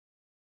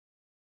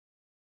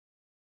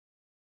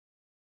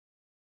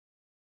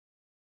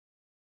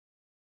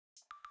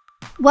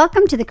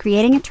Welcome to the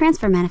Creating a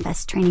Transfer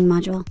Manifest training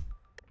module.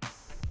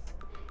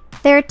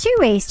 There are two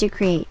ways to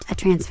create a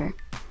transfer.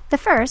 The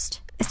first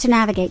is to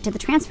navigate to the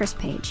Transfers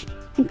page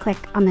and click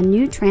on the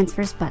New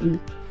Transfers button.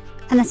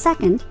 And the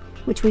second,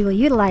 which we will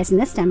utilize in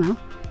this demo,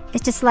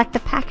 is to select the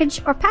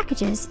package or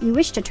packages you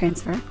wish to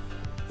transfer,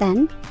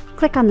 then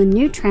click on the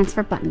New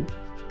Transfer button.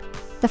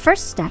 The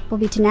first step will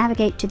be to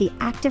navigate to the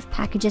Active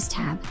Packages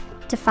tab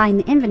to find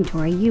the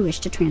inventory you wish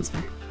to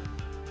transfer.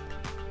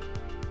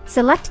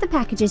 Select the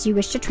packages you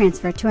wish to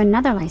transfer to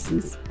another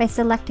license by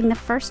selecting the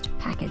first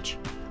package.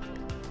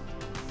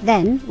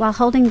 Then, while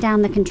holding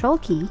down the Control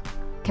key,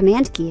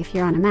 Command key if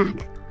you're on a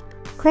Mac,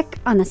 click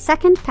on the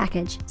second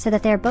package so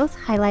that they are both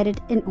highlighted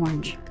in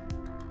orange.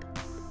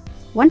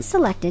 Once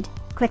selected,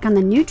 click on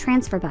the New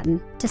Transfer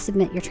button to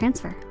submit your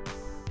transfer.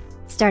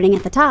 Starting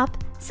at the top,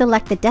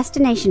 select the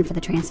destination for the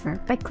transfer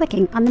by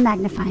clicking on the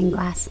magnifying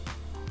glass.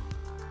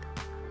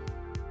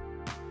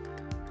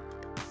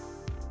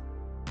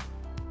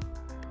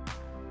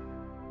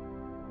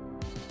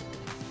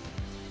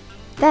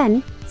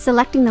 Then,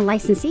 selecting the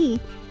licensee,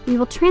 we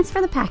will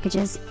transfer the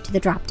packages to the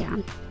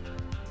drop-down.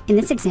 In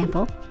this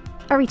example,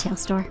 a retail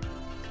store.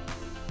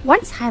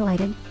 Once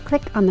highlighted,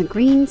 click on the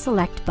green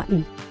Select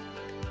button.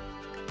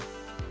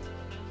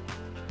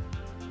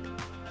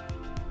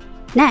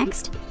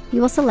 Next,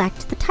 you will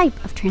select the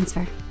type of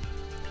transfer.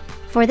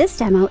 For this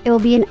demo, it will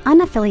be an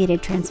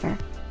unaffiliated transfer,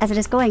 as it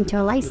is going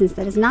to a license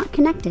that is not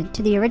connected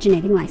to the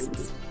originating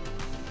license.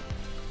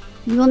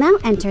 You will now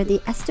enter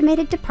the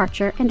estimated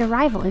departure and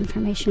arrival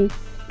information,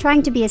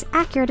 trying to be as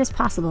accurate as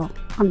possible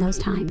on those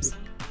times,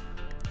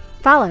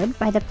 followed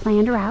by the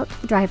planned route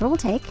the driver will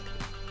take.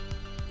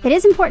 It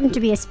is important to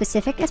be as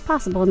specific as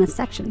possible in this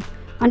section,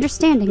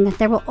 understanding that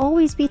there will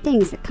always be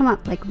things that come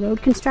up like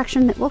road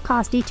construction that will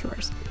cause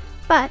detours,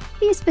 but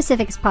be as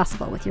specific as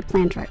possible with your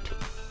planned route.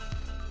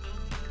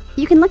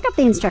 You can look up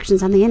the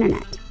instructions on the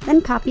internet,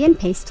 then copy and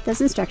paste those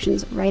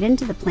instructions right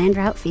into the planned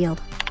route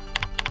field.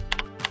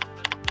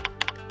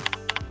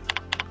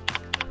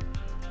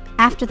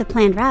 After the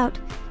planned route,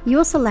 you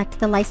will select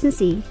the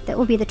licensee that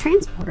will be the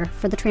transporter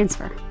for the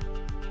transfer.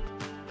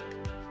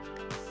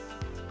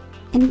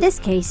 In this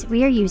case,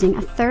 we are using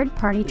a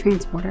third-party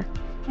transporter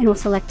and will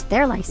select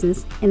their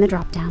license in the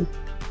drop-down.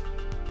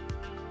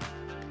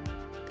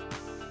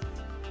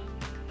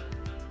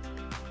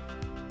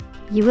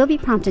 You will be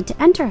prompted to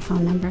enter a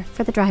phone number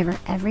for the driver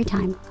every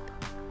time.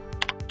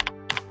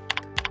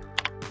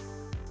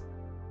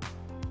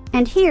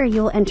 And here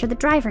you will enter the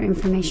driver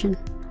information.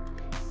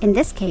 In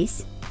this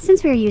case,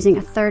 since we are using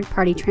a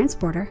third-party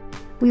transporter,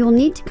 we will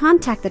need to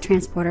contact the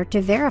transporter to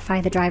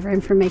verify the driver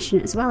information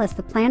as well as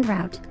the planned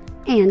route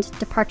and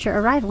departure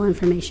arrival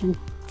information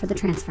for the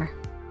transfer.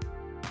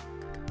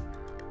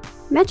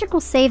 Metrc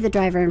will save the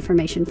driver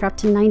information for up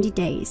to 90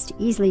 days to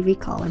easily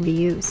recall and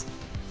reuse.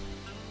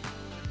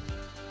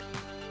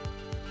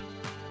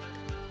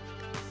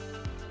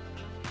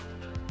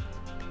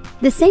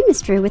 The same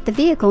is true with the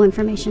vehicle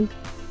information.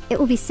 It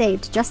will be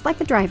saved just like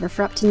the driver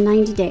for up to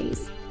 90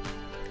 days.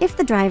 If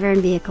the driver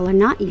and vehicle are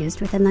not used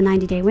within the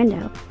 90-day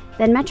window,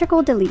 then Metrc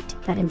will delete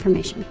that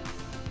information.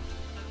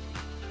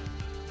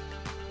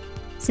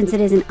 Since it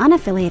is an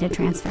unaffiliated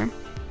transfer,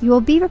 you will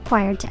be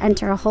required to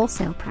enter a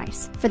wholesale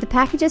price for the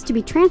packages to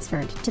be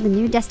transferred to the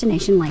new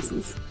destination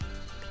license,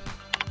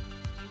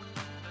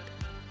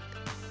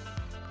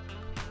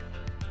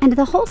 and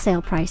the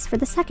wholesale price for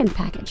the second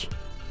package.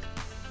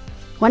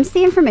 Once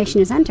the information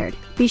is entered,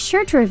 be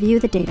sure to review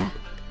the data.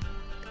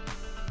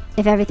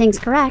 If everything's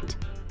correct,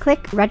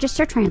 click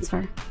Register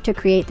Transfer to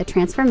create the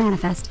transfer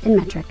manifest in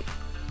Metrc.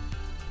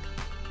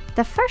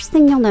 The first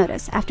thing you'll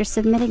notice after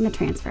submitting the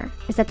transfer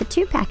is that the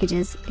two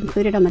packages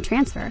included on the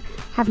transfer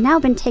have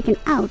now been taken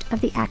out of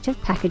the Active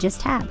Packages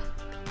tab.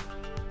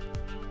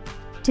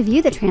 To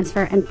view the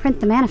transfer and print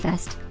the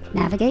manifest,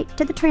 navigate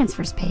to the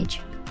Transfers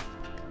page.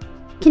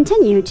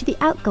 Continue to the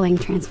Outgoing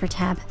Transfer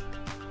tab,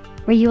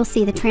 where you will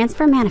see the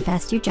transfer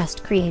manifest you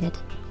just created.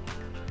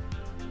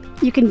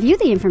 You can view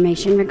the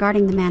information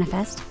regarding the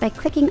manifest by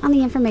clicking on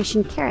the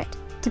information caret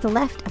to the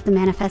left of the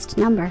manifest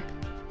number.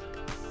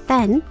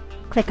 Then,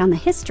 click on the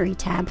History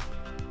tab,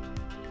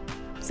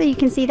 so you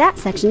can see that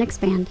section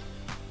expand.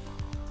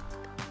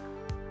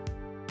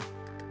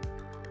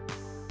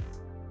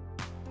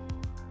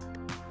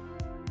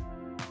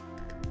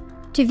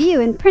 To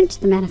view and print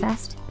the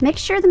manifest, make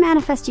sure the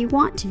manifest you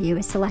want to view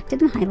is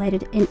selected and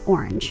highlighted in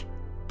orange.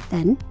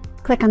 Then,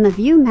 click on the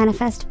View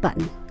Manifest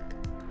button.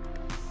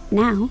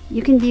 Now,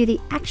 you can view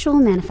the actual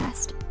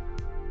manifest.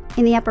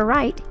 In the upper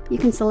right, you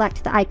can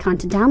select the icon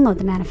to download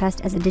the manifest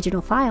as a digital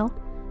file,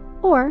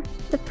 or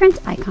the print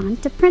icon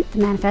to print the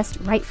manifest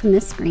right from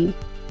this screen.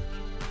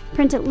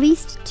 Print at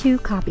least 2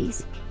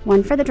 copies,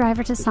 one for the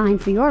driver to sign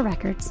for your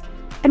records,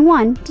 and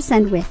one to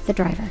send with the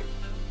driver.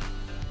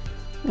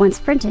 Once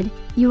printed,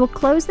 you will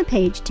close the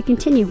page to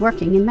continue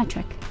working in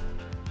Metrc.